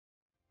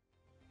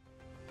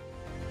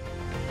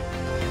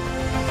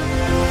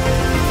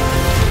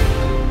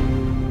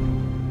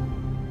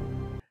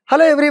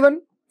Hello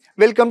everyone,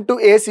 welcome to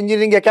ACE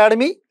Engineering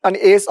Academy and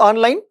ACE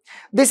Online.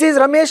 This is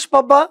Ramesh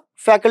Pabba,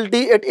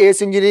 faculty at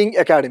ACE Engineering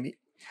Academy.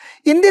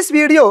 In this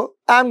video,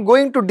 I am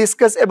going to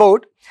discuss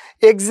about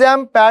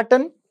exam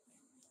pattern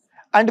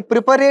and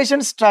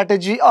preparation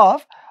strategy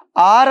of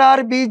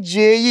RRB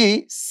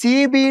JE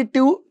CBT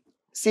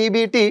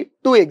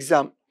 2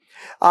 exam.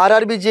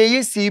 RRB JE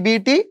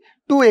CBT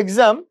 2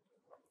 exam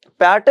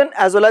pattern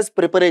as well as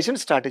preparation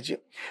strategy.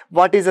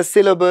 What is the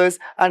syllabus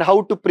and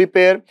how to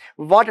prepare,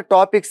 what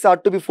topics are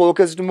to be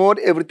focused more,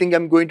 everything I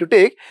am going to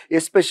take.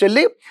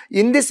 Especially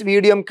in this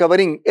video I am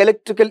covering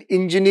electrical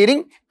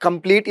engineering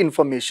complete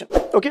information.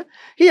 Okay,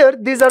 here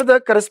these are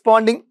the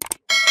corresponding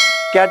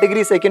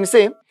categories I can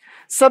say.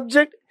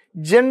 Subject: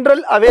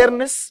 general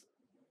awareness,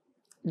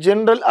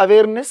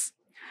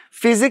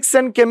 physics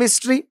and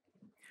chemistry,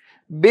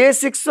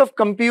 basics of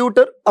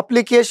computer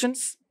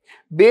applications,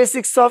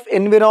 basics of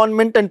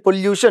environment and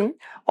pollution.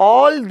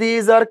 All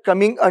these are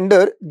coming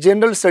under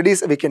general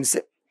studies we can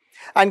say.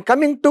 And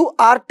coming to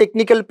our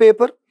technical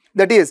paper,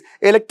 that is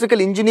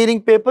electrical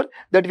engineering paper,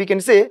 that we can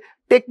say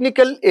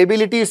technical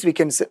abilities we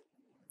can say,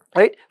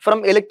 right?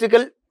 From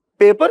electrical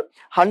paper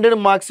 100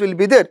 marks will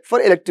be there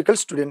for electrical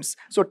students.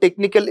 So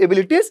technical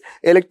abilities,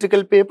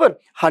 electrical paper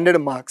 100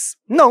 marks.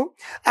 Now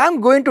I am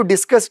going to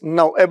discuss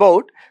now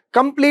about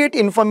complete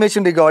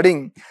information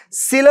regarding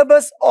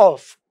syllabus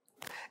of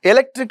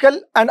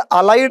electrical and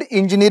allied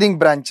engineering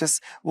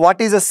branches.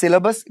 What is the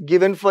syllabus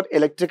given for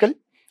electrical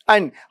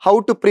and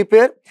how to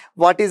prepare,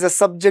 what is the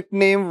subject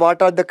name,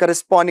 what are the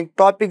corresponding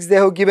topics they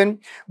have given.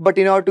 But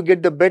in order to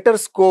get the better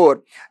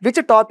score, which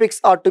topics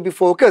are to be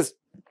focused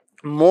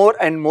more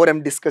and more I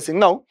am discussing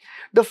now.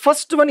 The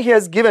first one he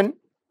has given,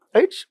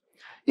 right,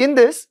 in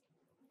this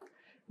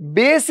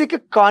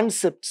basic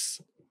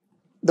concepts.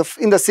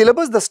 In the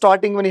syllabus, the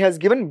starting one he has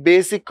given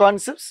basic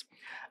concepts,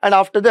 and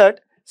after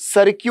that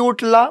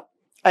circuit law,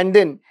 and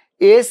then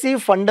AC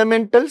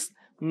fundamentals,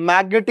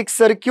 magnetic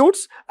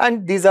circuits,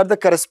 and these are the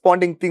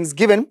corresponding things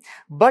given.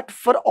 But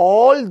for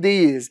all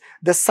these,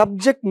 the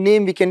subject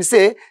name we can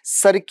say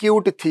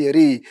circuit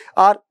theory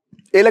or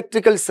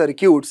electrical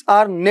circuits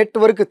or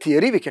network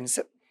theory we can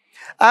say.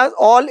 As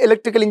all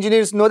electrical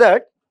engineers know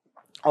that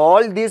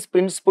all these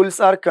principles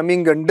are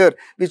coming under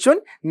which one?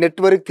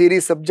 Network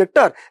theory subject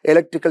or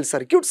electrical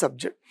circuit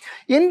subject.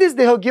 In this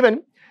they have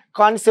given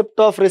concept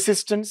of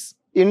resistance,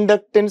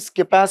 inductance,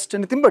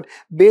 capacitance, nothing but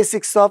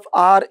basics of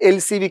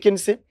RLC we can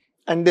say,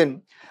 and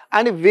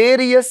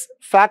various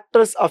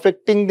factors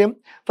affecting them.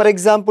 For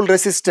example,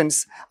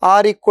 resistance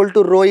R equal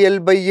to rho L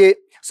by A.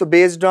 So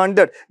based on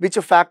that, which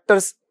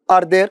factors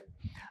are there,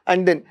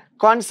 and then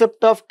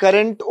concept of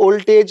current,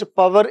 voltage,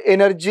 power,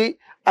 energy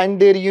and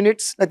their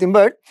units, nothing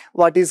but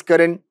what is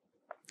current,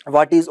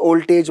 what is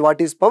voltage, what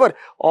is power.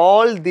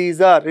 All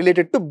these are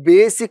related to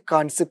basic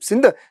concepts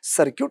in the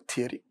circuit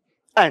theory.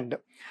 And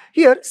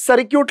here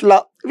circuit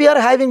law, we are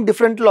having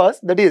different laws,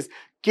 that is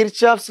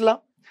Kirchhoff's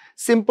law,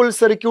 simple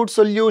circuit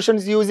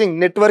solutions using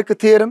network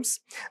theorems.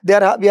 We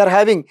are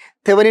having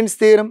Thevenin's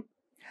theorem,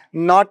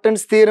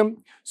 Norton's theorem,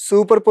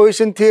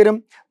 superposition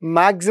theorem,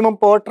 maximum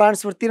power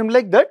transfer theorem,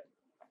 like that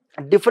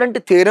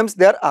different theorems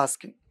they are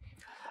asking.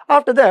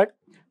 After that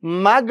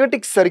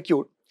magnetic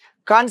circuit,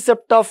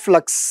 concept of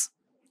flux,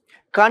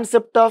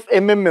 concept of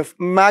MMF,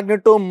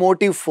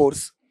 magnetomotive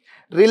force,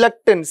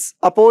 reluctance,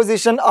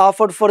 opposition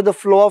offered for the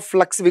flow of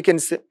flux we can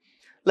say,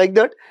 like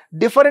that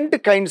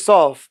different kinds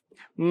of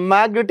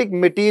magnetic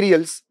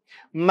materials,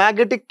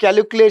 magnetic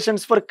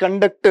calculations for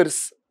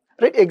conductors,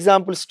 right?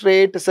 Example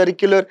straight,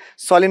 circular,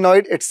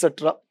 solenoid,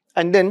 etc.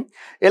 And then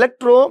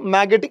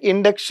electromagnetic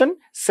induction,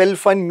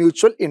 self and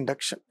mutual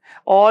induction.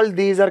 All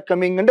these are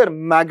coming under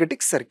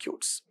magnetic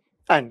circuits,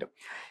 and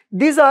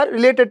these are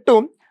related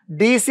to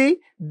DC,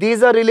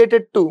 these are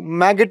related to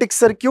magnetic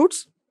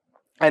circuits.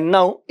 And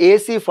now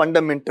AC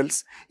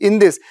fundamentals, in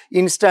this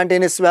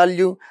instantaneous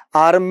value,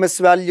 RMS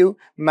value,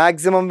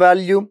 maximum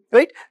value,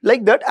 right?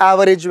 Like that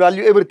average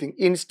value, everything,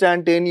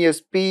 instantaneous,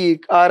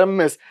 peak,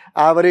 RMS,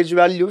 average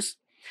values,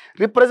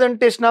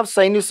 representation of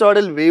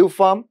sinusoidal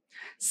waveform,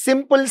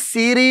 simple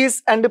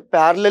series and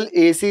parallel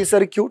AC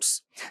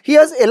circuits. He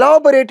has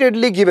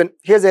elaboratedly given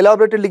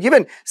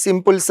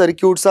simple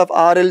circuits of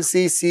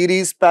RLC,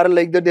 series, parallel,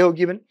 like that they have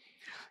given,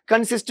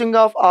 consisting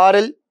of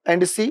RL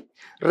and C,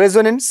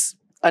 resonance,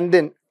 and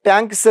then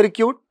tank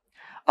circuit.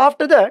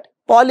 After that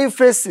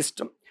polyphase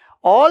system.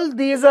 All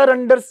these are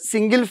under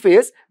single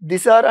phase,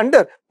 these are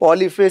under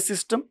polyphase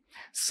system,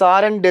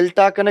 STAR and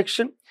delta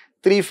connection,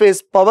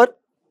 three-phase power,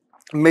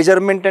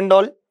 measurement and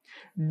all.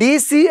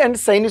 DC and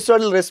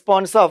sinusoidal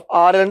response of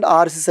RL and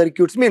RC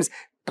circuits means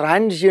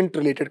transient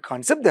related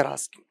concept they are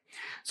asking.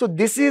 So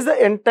this is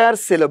the entire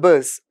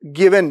syllabus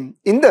given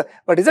in the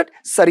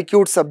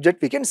circuit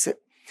subject we can say.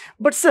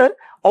 But sir,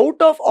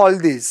 out of all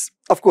these,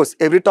 of course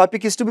every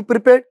topic is to be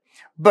prepared,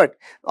 but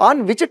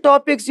on which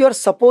topics you are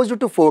supposed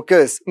to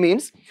focus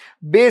means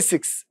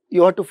basics.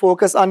 You have to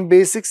focus on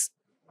basics,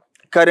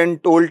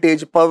 current,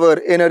 voltage, power,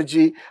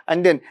 energy,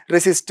 and then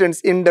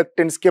resistance,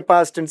 inductance,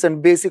 capacitance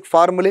and basic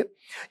formulae.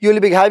 You will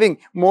be having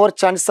more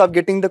chance of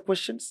getting the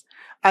questions.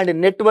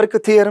 and network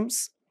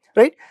theorems,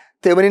 right?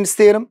 Thevenin's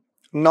theorem,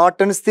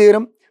 Norton's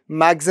theorem,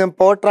 maximum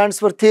power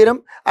transfer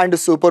theorem, and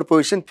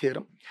superposition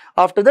theorem.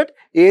 After that,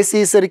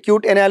 AC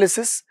circuit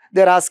analysis.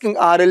 They are asking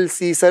RL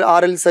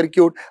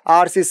circuit,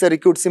 RC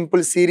circuit,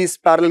 simple series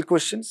parallel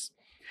questions.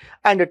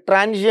 And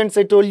transients,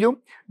 I told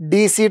you,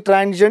 DC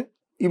transient,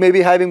 you may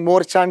be having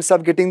more chance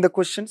of getting the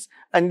questions.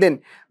 And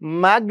then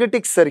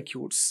magnetic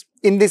circuits.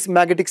 In this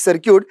magnetic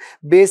circuit,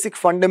 basic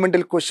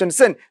fundamental questions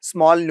and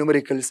small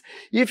numericals.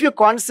 If you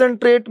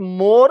concentrate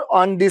more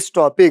on these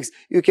topics,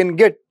 you can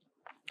get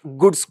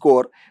good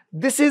score.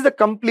 This is the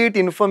complete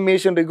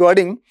information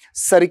regarding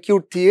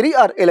circuit theory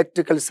or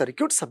electrical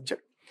circuit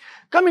subject.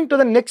 Coming to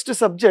the next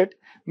subject,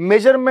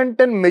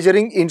 measurement and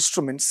measuring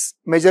instruments.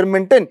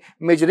 Measurement and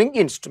measuring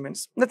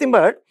instruments. Nothing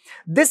but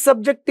this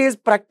subject is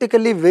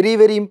practically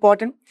very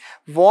important.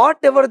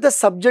 Whatever the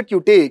subject you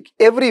take,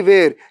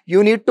 everywhere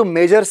you need to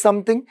measure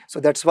something. So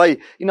that's why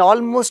in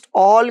almost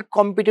all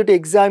competitive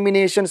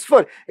examinations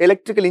for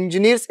electrical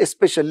engineers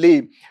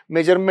especially,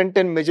 measurement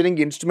and measuring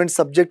instrument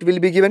subject will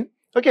be given.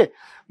 Okay,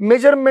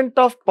 measurement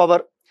of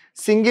power,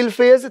 single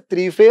phase,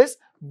 three phase,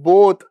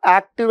 both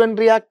active and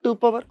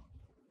reactive power,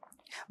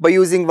 by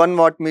using 1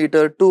 watt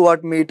meter, 2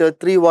 watt meter,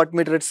 3 watt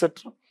meter,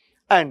 etc.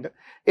 And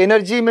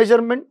energy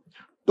measurement,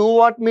 2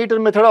 watt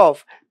meter method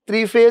of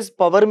 3-phase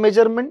power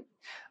measurement,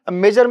 a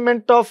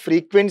measurement of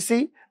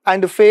frequency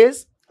and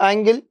phase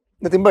angle,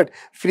 nothing but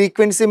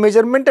frequency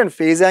measurement and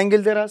phase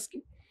angle they are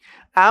asking.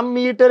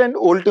 Ammeter and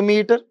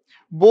voltmeter,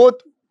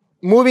 both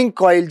moving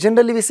coil,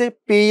 generally we say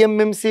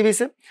PMMC we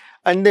say,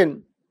 and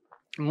then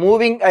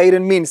moving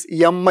iron means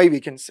MI we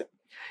can say.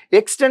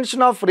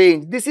 Extension of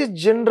range, this is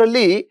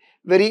generally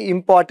very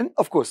important.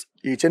 Of course,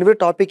 each and every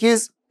topic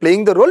is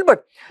playing the role,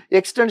 but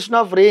extension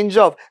of range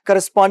of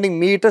corresponding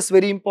meters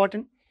very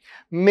important.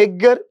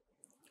 Megger,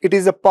 it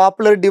is a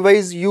popular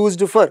device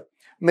used for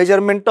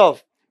measurement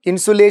of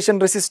insulation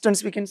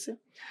resistance we can say.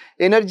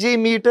 Energy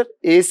meter,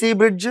 AC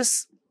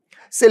bridges,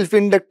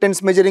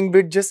 self-inductance measuring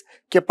bridges,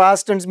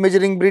 capacitance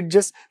measuring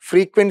bridges,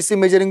 frequency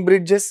measuring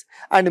bridges,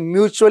 and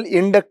mutual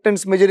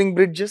inductance measuring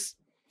bridges.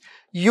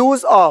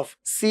 Use of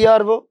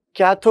CRO,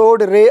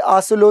 cathode ray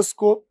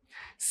oscilloscope,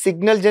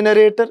 signal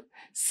generator,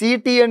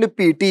 CT and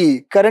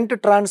PT, current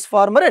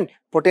transformer and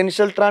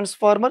potential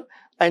transformer,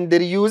 and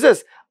their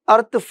uses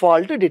earth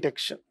fault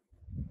detection.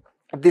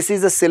 This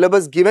is the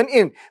syllabus given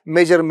in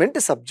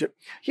measurement subject.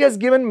 He has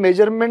given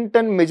measurement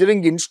and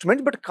measuring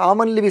instrument, but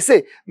commonly we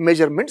say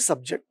measurement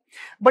subject.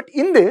 But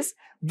in this,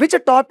 which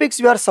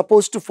topics we are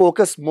supposed to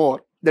focus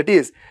more? That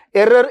is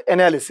error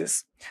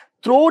analysis.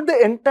 Throughout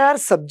the entire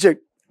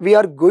subject, we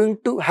are going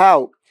to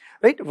have,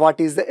 right, what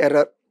is the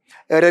error?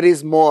 Error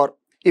is more.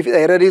 If the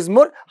error is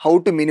more, how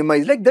to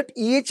minimize? Like that,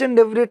 each and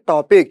every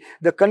topic,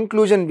 the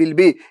conclusion will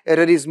be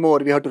error is more,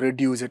 we have to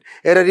reduce it.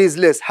 Error is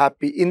less,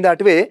 happy. In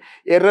that way,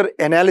 error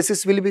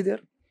analysis will be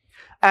there.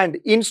 And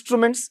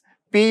instruments,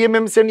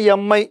 PMMs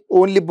and MI,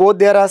 only both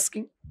they are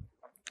asking.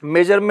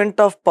 Measurement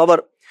of power,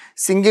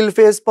 single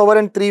phase power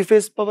and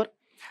 3-phase power.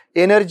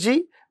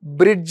 Energy,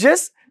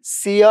 bridges,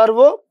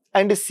 CRO,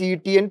 and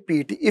CT and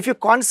PT. If you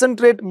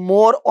concentrate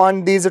more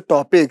on these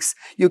topics,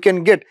 you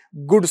can get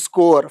good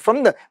score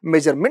from the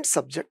measurement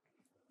subject,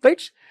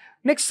 right?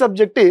 Next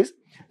subject is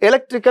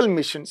electrical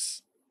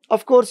machines.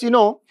 Of course, you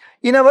know,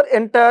 in our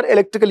entire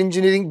electrical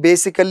engineering,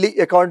 basically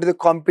according to the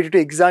competitive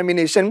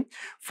examination,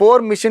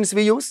 4 machines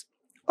we use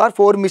or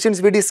 4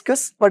 machines we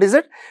discuss. What is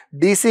it?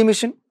 DC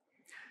machine,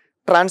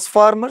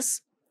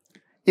 transformers,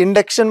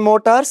 induction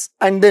motors,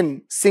 and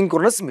then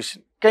synchronous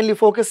machine. Kindly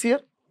focus here.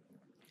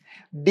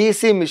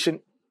 DC machine,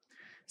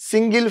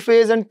 single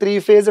phase and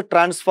 3-phase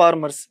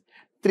transformers,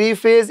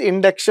 3-phase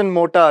induction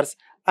motors,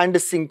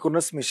 and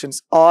synchronous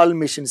machines. All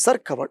machines are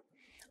covered.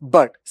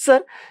 But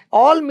sir,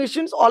 all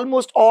machines,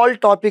 almost all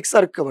topics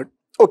are covered.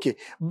 Okay,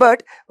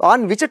 but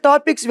on which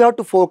topics we have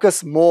to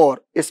focus more,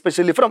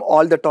 especially from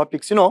all the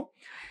topics, you know,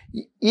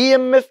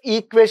 EMF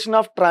equation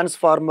of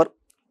transformer,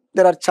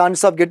 there are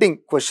chances of getting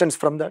questions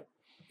from that.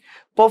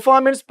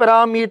 Performance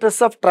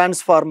parameters of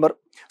transformer.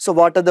 So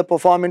what are the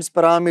performance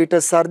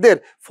parameters are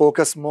there?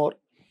 Focus more.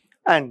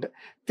 And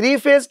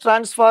 3-phase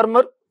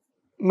transformer,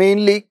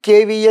 mainly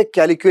KVA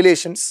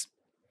calculations.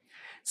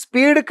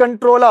 Speed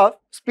control of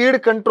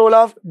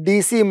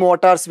DC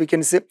motors we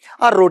can say,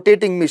 or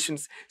rotating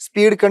machines.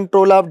 Speed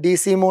control of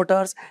DC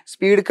motors,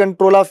 speed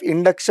control of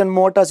induction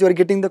motors, you are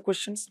getting the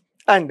questions.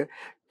 And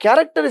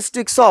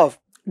characteristics of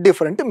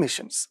different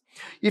machines.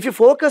 If you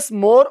focus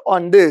more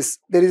on this,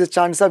 there is a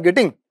chance of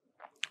getting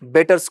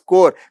better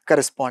score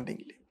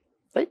correspondingly.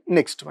 Right?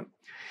 Next one.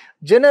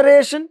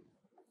 Generation,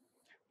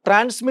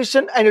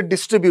 transmission and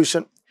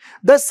distribution.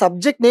 The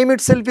subject name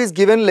itself is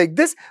given like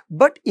this,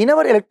 but in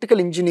our electrical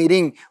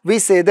engineering, we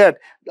say that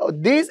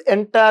this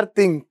entire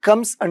thing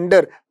comes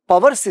under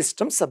power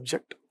system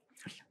subject.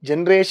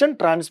 Generation,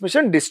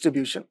 transmission,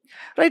 distribution.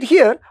 Right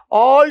here,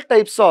 all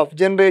types of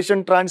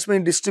generation,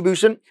 transmission,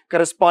 distribution,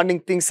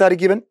 corresponding things are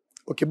given.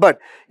 Okay, but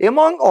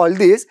among all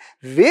these,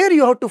 where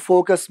you have to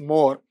focus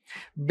more?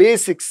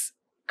 Basics,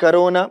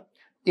 corona,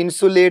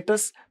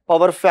 insulators,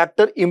 power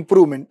factor,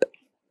 improvement.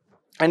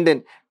 and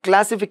then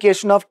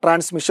classification of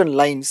transmission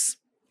lines,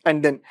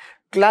 and then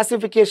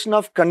classification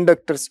of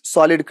conductors,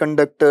 solid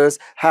conductors,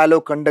 hollow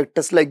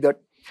conductors, like that.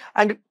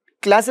 And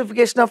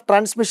classification of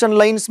transmission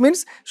lines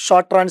means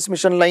short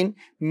transmission line,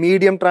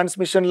 medium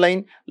transmission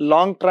line,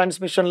 long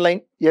transmission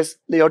line. Yes,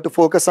 you have to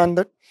focus on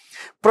that.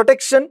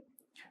 Protection,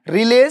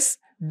 relays,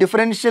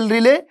 differential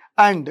relay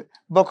and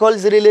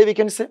Buchholz relay, we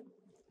can say.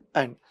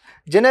 And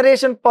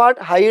generation part,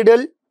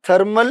 hydel,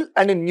 thermal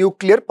and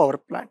nuclear power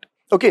plant.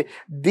 Okay,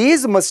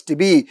 these must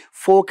be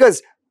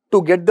focused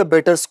to get the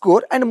better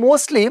score, and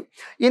mostly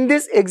in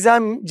this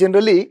exam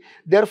generally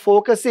they are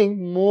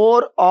focusing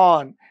more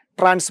on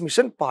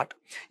transmission part.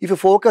 If you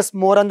focus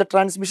more on the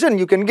transmission,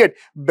 you can get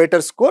better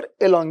score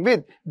along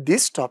with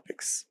these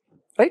topics,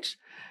 right?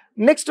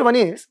 Next one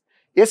is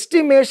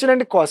estimation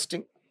and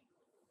costing.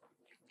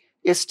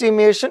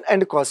 Estimation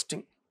and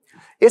costing.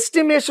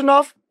 Estimation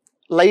of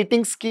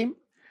lighting scheme,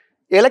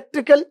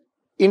 electrical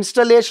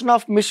installation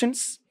of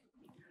machines,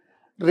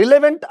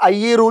 relevant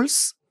IE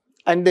rules,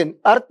 and then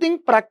earthing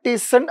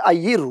practice and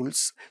IE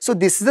rules. So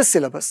this is the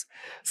syllabus.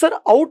 Sir,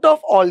 out of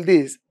all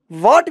these,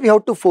 what we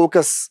have to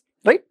focus,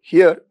 right?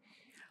 Here,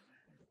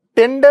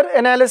 tender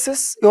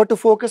analysis, you have to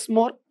focus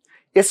more,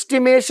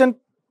 estimation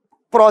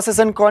process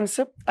and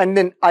concept, and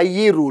then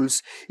IE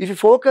rules. If you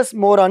focus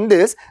more on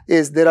this,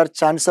 there are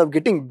chances of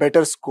getting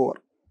better score.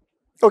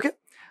 Okay,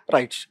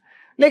 right.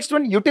 Next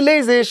one,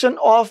 utilization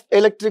of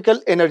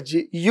electrical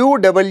energy,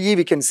 UWE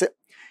we can say.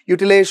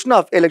 Utilization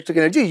of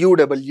electrical energy,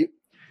 UWE,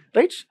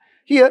 right?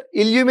 Here,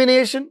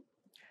 illumination,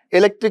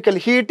 electrical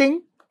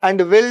heating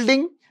and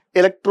welding,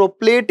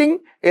 electroplating,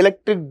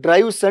 electric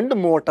drives and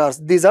motors.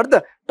 These are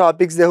the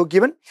topics they have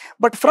given.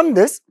 But from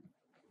this,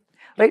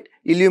 right,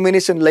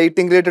 illumination,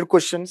 lighting related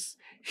questions,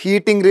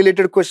 heating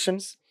related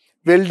questions,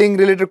 welding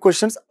related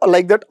questions,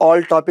 like that,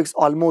 all topics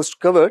almost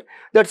covered.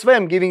 That's why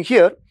I'm giving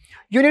here.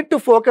 You need to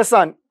focus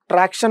on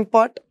traction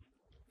part,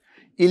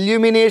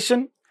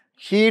 illumination,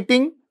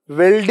 heating,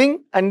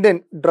 welding and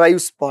then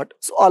drives part.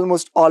 So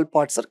almost all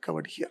parts are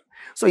covered here.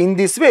 So in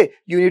this way,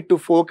 you need to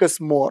focus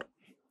more.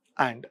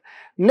 And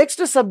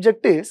next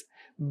subject is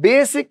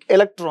basic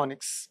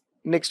electronics.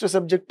 Next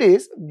subject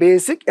is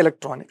basic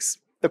electronics.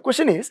 The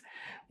question is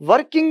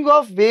working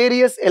of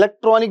various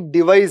electronic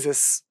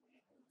devices.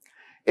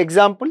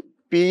 Example,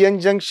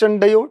 PN junction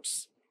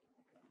diodes,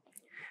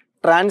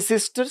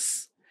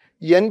 transistors,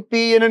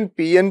 NPN and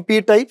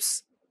PNP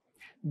types,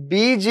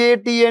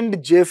 BJT and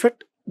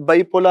JFET,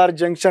 bipolar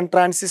junction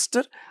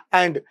transistor,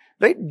 and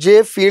right,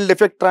 J field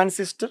effect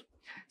transistor,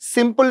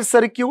 simple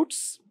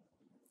circuits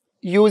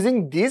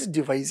using these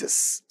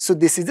devices. So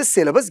this is the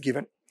syllabus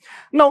given.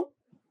 Now,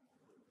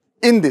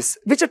 in this,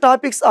 which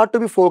topics are to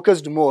be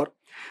focused more?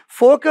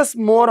 Focus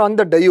more on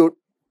the diode,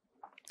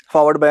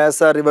 forward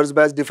bias or reverse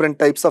bias, different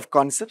types of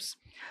concepts,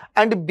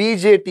 and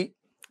BJT,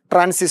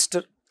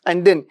 transistor,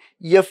 and then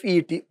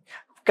FET.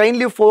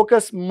 Kindly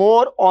focus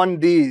more on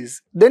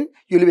these, then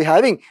you will be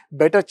having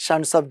better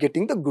chance of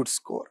getting the good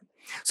score.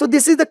 So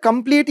this is the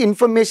complete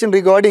information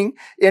regarding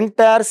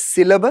entire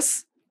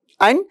syllabus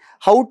and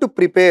how to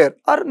prepare,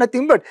 or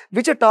nothing but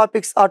which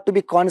topics are to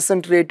be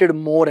concentrated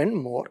more and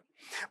more.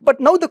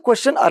 But now the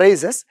question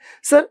arises,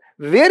 sir,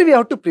 where we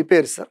have to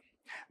prepare, sir?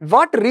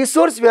 What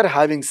resource we are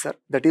having, sir?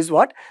 That is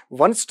what?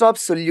 One-stop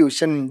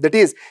solution, that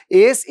is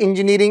ACE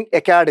Engineering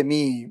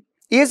Academy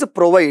is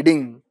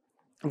providing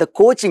the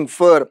coaching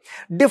for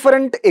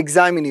different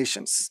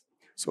examinations.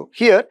 So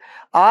here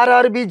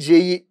RRB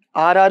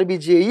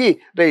JE,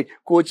 right,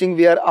 coaching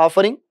we are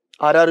offering,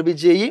 RRB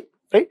JE,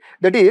 right,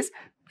 that is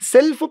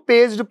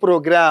self-paced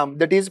program,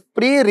 that is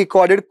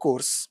pre-recorded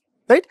course,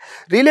 right,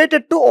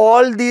 related to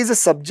all these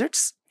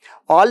subjects.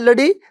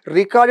 Already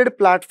recorded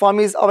platform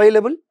is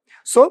available,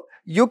 so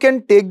you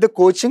can take the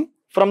coaching.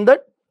 From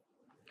that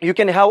you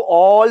can have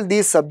all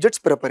these subjects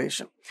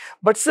preparation.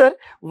 But sir,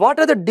 what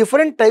are the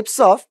different types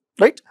of,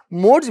 right,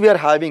 modes we are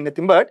having?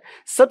 Nothing but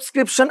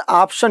subscription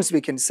options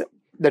we can say,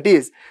 that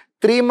is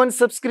 3-month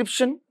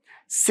subscription,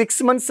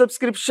 6-month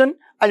subscription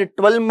and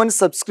 12-month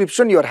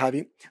subscription you are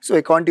having. So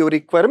according to your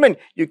requirement,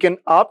 you can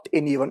opt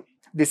anyone.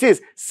 This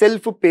is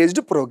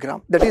self-paced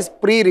program, that is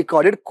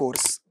pre-recorded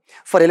course.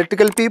 For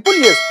electrical people,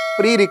 yes,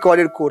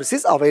 pre-recorded course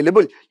is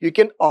available, you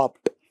can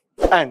opt.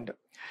 And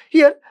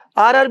here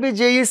RRB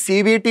JE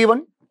CBT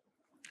 1,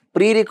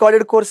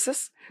 pre-recorded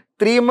courses,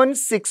 3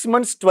 months, 6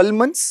 months, 12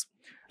 months.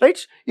 Right?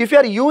 If you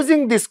are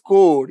using this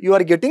code, you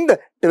are getting the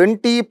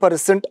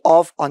 20%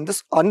 off on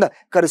the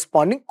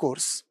corresponding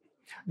course.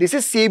 This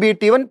is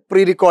CBT1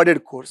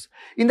 pre-recorded course.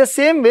 In the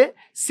same way,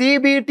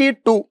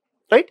 CBT2,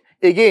 right?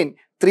 Again,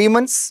 3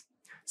 months,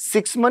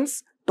 6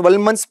 months,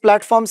 12 months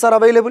platforms are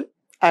available.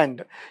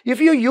 And if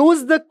you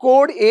use the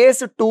code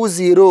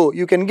ACE20,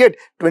 you can get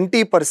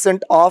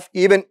 20% off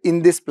even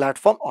in this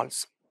platform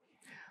also.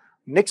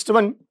 Next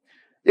one,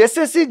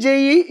 SSC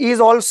JE is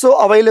also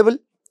available.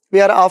 We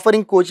are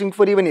offering coaching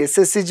for even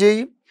SSC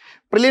JE,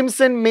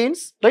 prelims and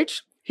mains, right?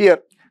 Here,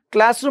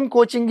 classroom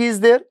coaching is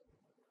there,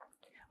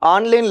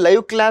 online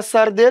live class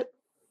are there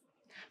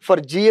for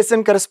GS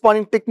and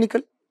corresponding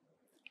technical,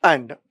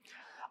 and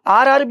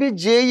RRB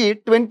JE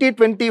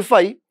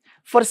 2025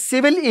 for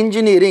civil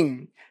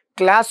engineering.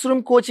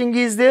 Classroom coaching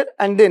is there,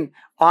 and then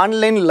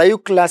online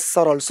live classes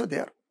are also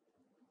there.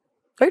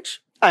 Right?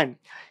 And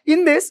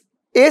in this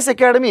ACE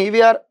Academy,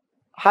 we are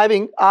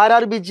having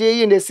RRB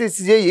JE and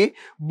SSJE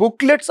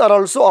booklets are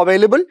also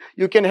available.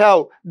 You can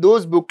have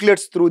those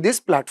booklets through these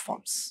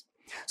platforms.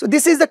 So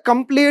this is the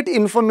complete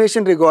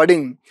information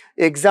regarding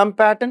exam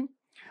pattern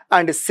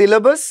and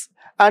syllabus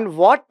and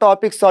what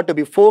topics are to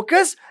be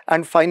focused,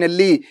 and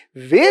finally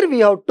where we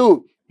have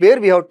to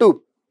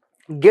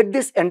get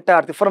this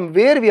entire, from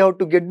where we have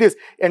to get this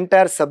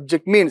entire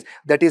subject, means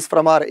that is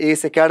from our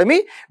ACE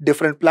Academy.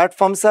 Different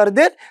platforms are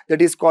there,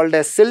 that is called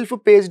a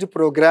self-paced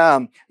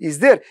program is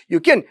there. You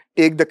can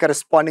take the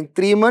corresponding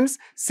 3 months,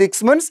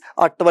 6 months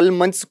or 12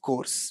 months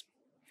course.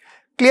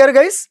 Clear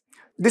guys?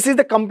 This is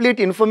the complete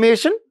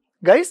information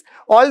guys.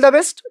 All the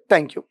best.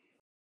 Thank you.